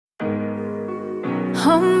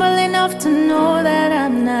Humble enough to know that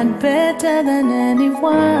I'm not better than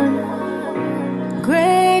anyone.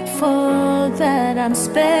 Grateful that I'm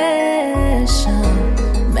special,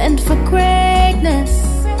 meant for greatness,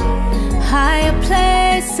 higher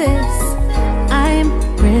places. I'm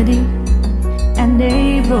ready and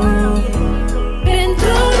able. Been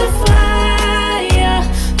through the fire,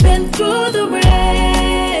 been through the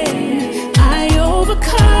rain. I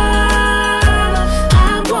overcome,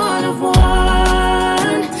 I'm one of one.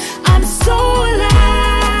 I'm so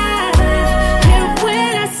alive, hear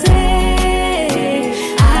when I say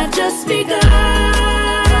I've just begun.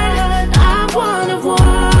 I'm one of one,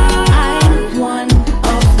 I'm one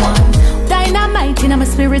of one. Dynamite in my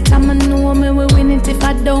spirit, I'ma know me will win it if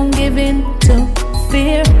I don't give in to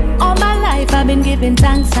fear. All my life I've been giving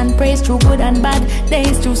thanks and praise through good and bad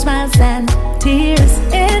days, through smiles and tears.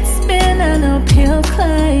 It's been an uphill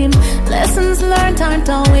climb. Lessons learned aren't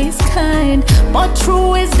always kind, but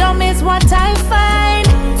true wisdom is what I find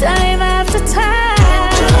time after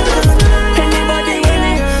time. Anybody when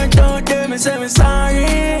they hurt, don't tell me, say me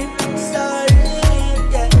sorry.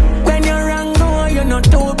 When you're wrong, no, you're not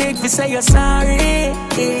too big to say you're sorry.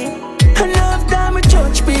 Enough time we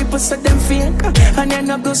judge people so them fake, and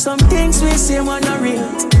then I do some things we say man are real.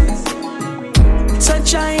 So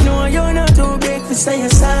I know you're not too big to say you're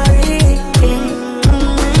sorry.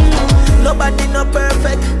 Nobody not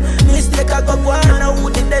perfect. Mistake I go one. I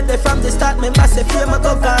wouldn't dead from the start. My massive fear my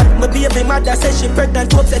go God. My baby mother says she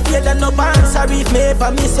pregnant. Hope say fear that no ban. Sorry if me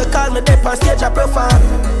ever miss you. Call me dead on stage I perform.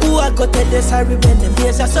 Who I go tell you sorry when the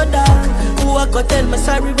days are so dark? Who I go tell me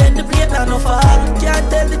sorry when the plate are no fall? Can't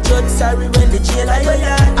tell the judge sorry when the jail are your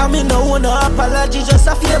yard. I mean no one no apology, just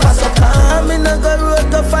a favor so calm. I mean I go road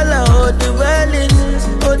to follow how the world is,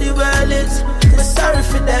 how the world is. I'm sorry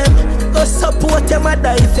for them. Go support your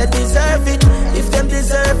mother if you deserve it. If them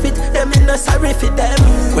deserve it, then me not sorry for them.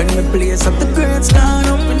 When me blaze up the birds down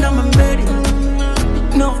up and I'm ready.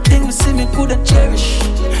 Nothing to see me coulda cherish.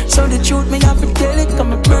 So the truth me have to tell it.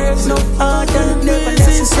 Come a birds no heart and never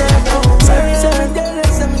listen. Sorry, sorry,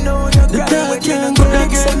 let me know you're the dark can't go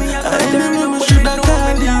again. I know me shoulda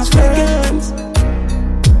called these friends.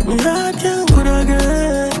 My heart can't go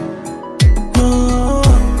again. No,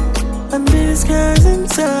 and these guys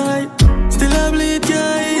inside still I bleed,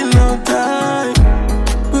 can't heal no time.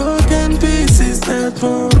 Broken pieces that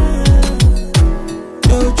fall.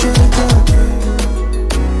 Yo,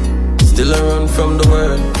 still I run from the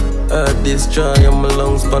world. I destroy on my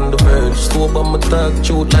lungs on the verge. Swoop on my talk,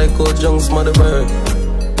 shoot like a junks mother bird.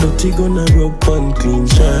 Dirty gonna rub on clean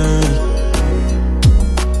shine.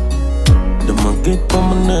 The get on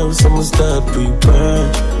my nerves, I'ma start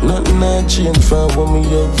prepared. Nothing I change from what me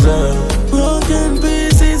observe. Broken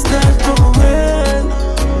pieces that going.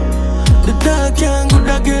 The dark can't go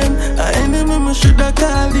again. I enemy me shoulda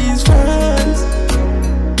call these friends.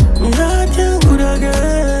 My heart can't go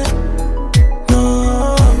again.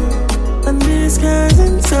 No, and these guys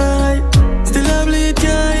inside still I bleed,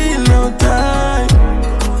 can't heal no time.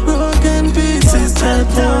 Broken pieces that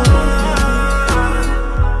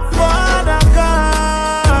Fada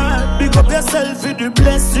God, pick up yourself with the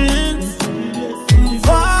blessings.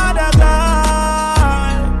 Fada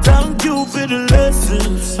God, thank you for the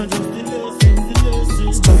lessons.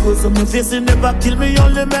 Struggles on my face and never kill me,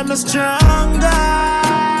 only make me stronger.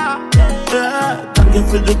 Yeah, thank you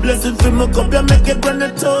for the blessings, for my cup, you make it when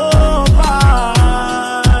it's over.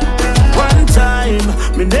 One time,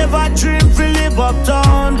 me never dream to live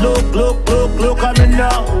uptown. Look at me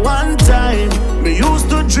now. One time, me used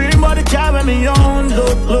to dream about the car when me own.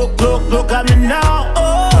 Look at me now.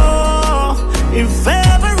 Oh, if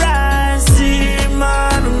ever I see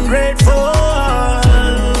man, I'm grateful.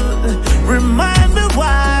 Remind me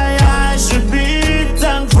why I should be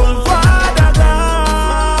thankful. Father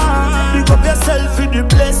God, pick up yourself with the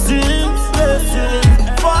blessings.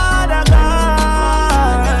 Father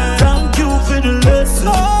God, thank you for the lessons.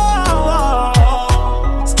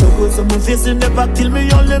 Struggles on my face and never kill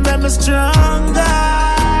me, only make me stronger.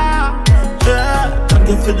 Yeah, thank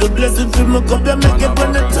you for the blessings, for my cup, you make it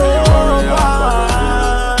when it's over.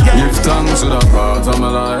 Give thanks to the part of my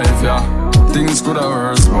life, yeah. Things could have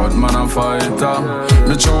worse, but man, I'm fighter.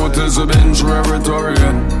 The truth is we've been through every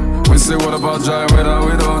terrain. We say what about Jah whether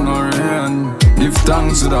we don't know rain. Give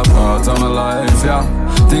thanks to the part of my life, yeah.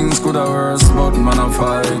 Things could have worse, but man, I'm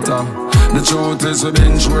fighter. The truth is we've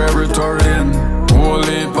been through every terrain.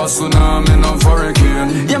 Holy tsunami, no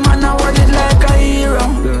hurricane. Yeah, man, I want it like a hero.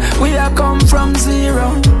 We have come from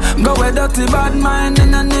zero. Go with dirty bad mind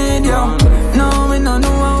and I need you. No, we don't know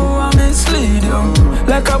who I'm in. mislead you.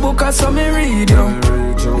 Like a book I saw me read you.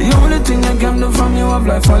 The only thing I can do from you of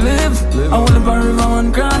life I live. I will live a river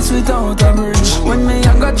one cross without a bridge. When me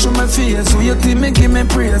I got through my fears, so you think me give me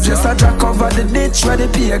praise. Just a track over the ditch where the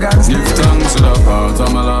pagans live. Give thanks to the part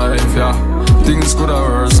of my life, yeah. Things could have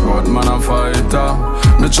worse, but man a fighter.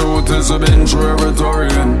 The truth is we've been through every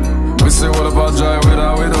terrain. We say what about joy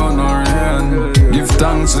without we don't know rain. Give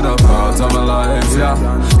thanks to the part of my life, yeah.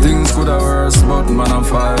 Things could have worse, but man a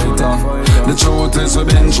fighter. The truth is we've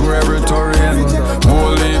been through every terrain.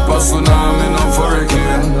 Holy tsunami, no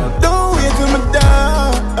hurricane. Don't wait till me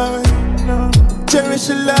die. Cherish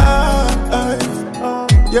your life.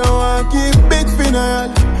 You want keep big funeral.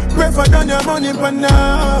 Prefer done your money for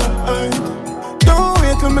night. Don't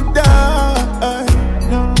wait till me die.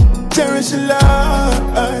 Cherish your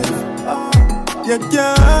life. You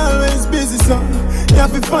can't always busy, son. You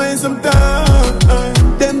have to find some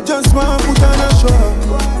time. Them just want to put on a show.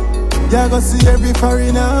 You go see every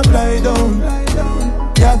foreigner fly down.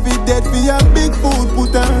 You have to dead for your big food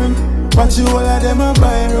put on. Watch you all of them a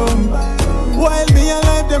buy rum. While me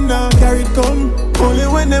alive, them now carry it come. Only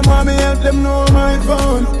when them want me help them know my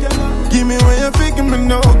phone. Give me when you figure me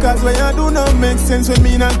now, cause when you do not make sense when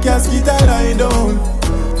me not casket I lie down.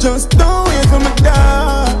 Just don't wait for me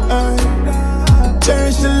die.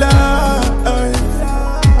 Cherish the life.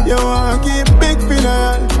 You want to keep big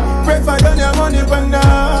funeral. Prefer done your money for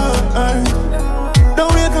night.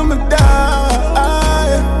 Don't wait for me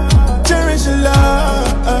die. Cherish the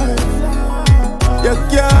life. You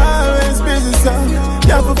can't always busy, son.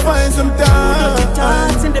 You have to find some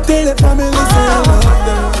time. Tell the family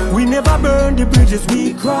say we never burn the bridges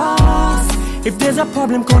we cross. If there's a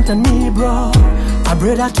problem, count on me, bro. A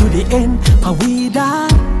brother to the end, and we die.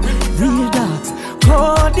 Real dogs.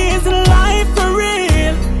 God is life for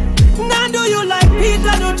real. Now do you like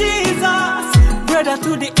Peter, do Jesus? Brother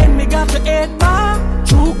to the end, me got to 8 bar.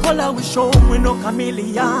 True color we show, we no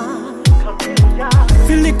chameleon.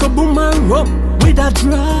 Feel like a boom and rub with a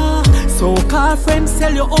draw. So car friends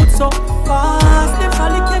sell you out so fast. They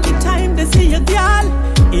fall like every time they see a girl.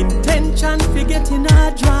 Intention for getting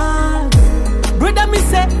a drag. Brother me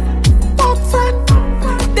say, fuck friend.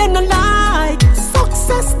 They no like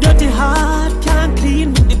success. Dirty heart can't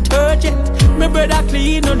clean with detergent. My brother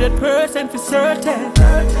clean 100% for certain.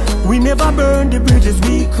 We never burn the bridges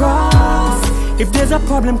we cross. If there's a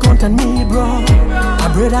problem, count on me, bro. A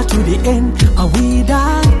brother to the end, and we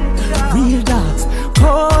die. Real dogs.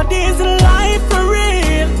 God is life for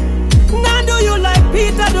real. Now do you like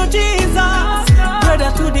Peter, do Jesus?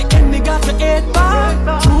 Brother to the end, we got to 8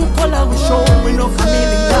 bar. True color we show, we no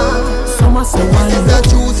chameleon. Some say one. This is a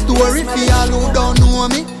true story for y'all who don't know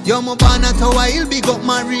me. You're my born at how I'll big up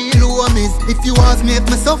my real homies. If you ask me if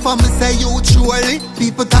me suffer, me say you surely.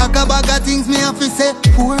 People talk about things, me have to say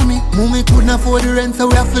poor me. Mommy couldn't afford the rent, so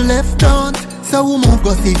we have to left out. So we moved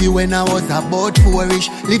go see you when I was about 4ish.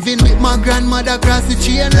 Living with my grandmother across the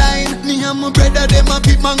chain line. Me and my brother, them a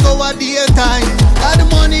fit man go a daytime. All the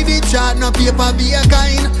money did chart, no paper be a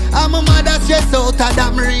kind. And my mother stressed out,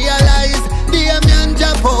 that me realize. Dear me and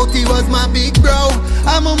Jah out, he was my big bro.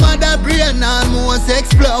 And my mother brain almost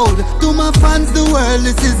explode. To my fans the world,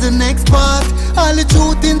 this is the next part. All the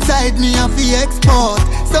truth inside me have to export.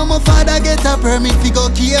 So my father get a permit to go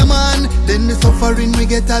Cayman. Then the suffering we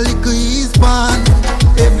get a little ease pan.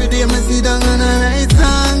 Every day me sit down and I write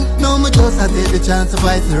song. Now me just a take the chance to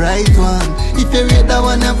fight the right one. If you rate that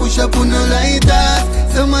one I push up on no lighters.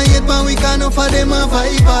 So my hate man we can't offer them a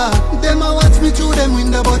viper. Them a watch me through them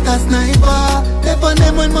window but a sniper. Step on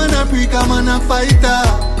them when man a freak a man a fighter.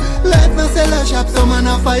 Life no sell a shop so man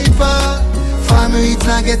a fight for. Family it's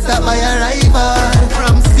not get stopped by a rival.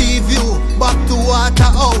 From Seaview back to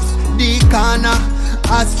Waterhouse, the corner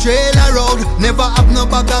Australia road. Never have no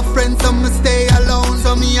bag of friends, so me stay alone.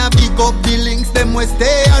 So me a pick up the links, them we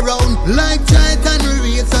stay around. Like Troyton,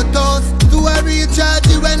 we raise a toast to a recharge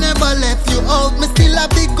you when never left you out. Me still a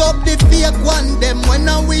pick up the fake one, them when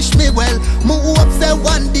I wish me well. Me hope say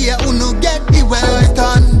one day uno get the well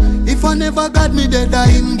done. If I never got me dead, I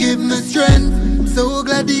him give me strength. So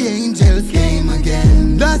glad the angels came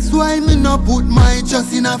again. That's why me no put my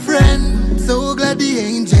trust in a friend. So glad the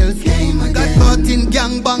angels came again. Got caught in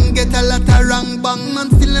gang bang, get a lot of wrong bang. Man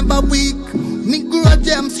still never weak, me grow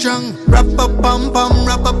gem strong. Rap a pam pam,